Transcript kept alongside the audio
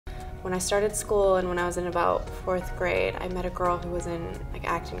When I started school and when I was in about 4th grade, I met a girl who was in like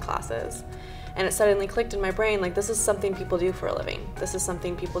acting classes. And it suddenly clicked in my brain, like, this is something people do for a living. This is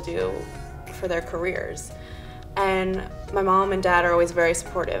something people do for their careers. And my mom and dad are always very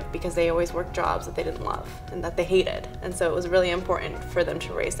supportive because they always worked jobs that they didn't love and that they hated. And so it was really important for them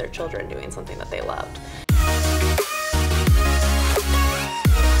to raise their children doing something that they loved.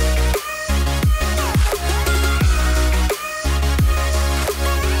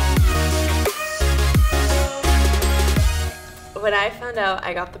 When I found out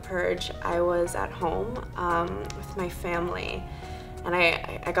I got the Purge, I was at home with my family, and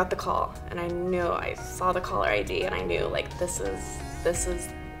I got the call, and I saw the caller ID, and I knew, like, this is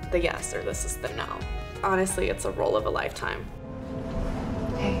the yes or this is the no. Honestly, it's a role of a lifetime.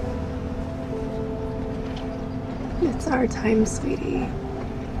 Hey. It's our time, sweetie.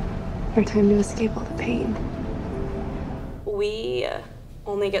 Our time to escape all the pain. We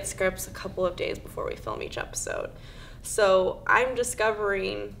only get scripts a couple of days before we film each episode. So I'm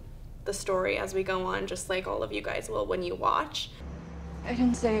discovering the story as we go on, just like all of you guys will when you watch. I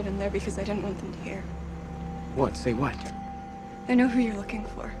didn't say it in there because I didn't want them to hear. What? Say what? I know who you're looking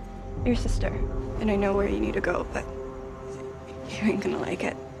for. Your sister. And I know where you need to go, but you ain't gonna like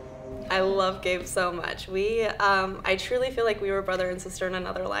it. I love Gabe so much. I truly feel like we were brother and sister in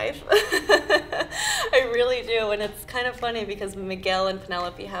another life. I really do, and it's kind of funny because Miguel and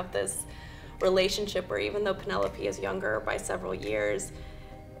Penelope have this relationship where even though Penelope is younger by several years,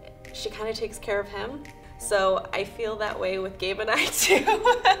 she kind of takes care of him. So I feel that way with Gabe and I too.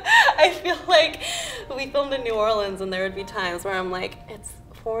 I feel like we filmed in New Orleans and there would be times where I'm like, it's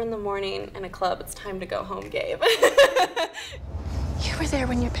 4 in the morning in a club, it's time to go home, Gabe. You were there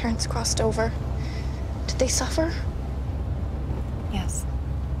when your parents crossed over. Did they suffer? Yes,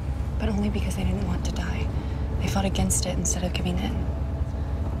 but only because they didn't want to die. They fought against it instead of giving in.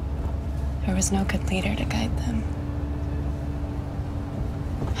 There was no good leader to guide them.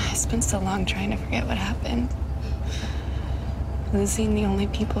 I spent so long trying to forget what happened. Losing the only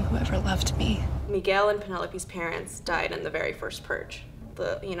people who ever loved me. Miguel and Penelope's parents died in the very first Purge.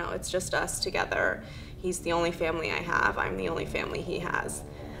 It's just us together. He's the only family I have. I'm the only family he has.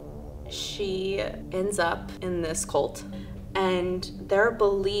 She ends up in this cult, and their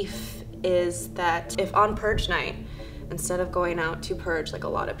belief is that if on Purge night, instead of going out to purge like a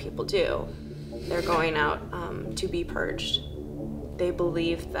lot of people do, they're going out to be purged. They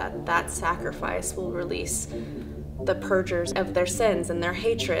believe that that sacrifice will release the purgers of their sins and their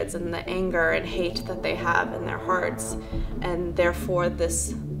hatreds and the anger and hate that they have in their hearts, and therefore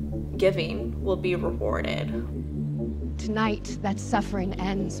this giving will be rewarded. Tonight, that suffering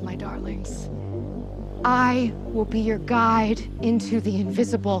ends, my darlings. I will be your guide into the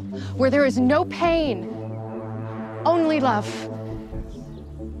invisible, where there is no pain, only love.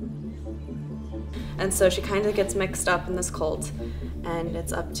 And so she kind of gets mixed up in this cult, and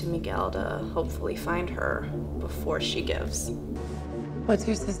it's up to Miguel to hopefully find her before she gives. What's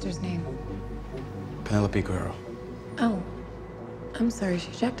your sister's name? Penelope Guerrero. Oh, I'm sorry,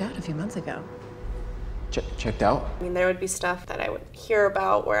 she checked out a few months ago. Checked out? I mean, there would be stuff that I would hear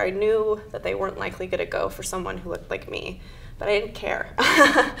about where I knew that they weren't likely gonna go for someone who looked like me, but I didn't care.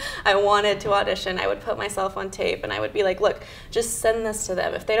 I wanted to audition. I would put myself on tape and I would be like, look, just send this to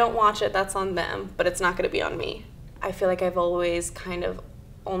them. If they don't watch it, that's on them, but it's not gonna be on me. I feel like I've always kind of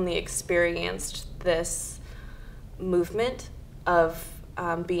only experienced this movement of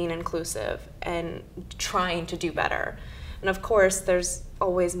being inclusive and trying to do better. And of course, there's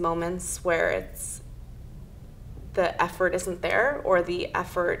always moments where the effort isn't there or the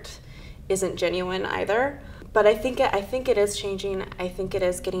effort isn't genuine either. But I think it is changing. I think it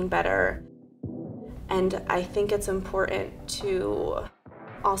is getting better. And I think it's important to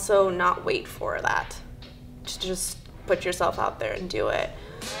also not wait for that. To just put yourself out there and do it.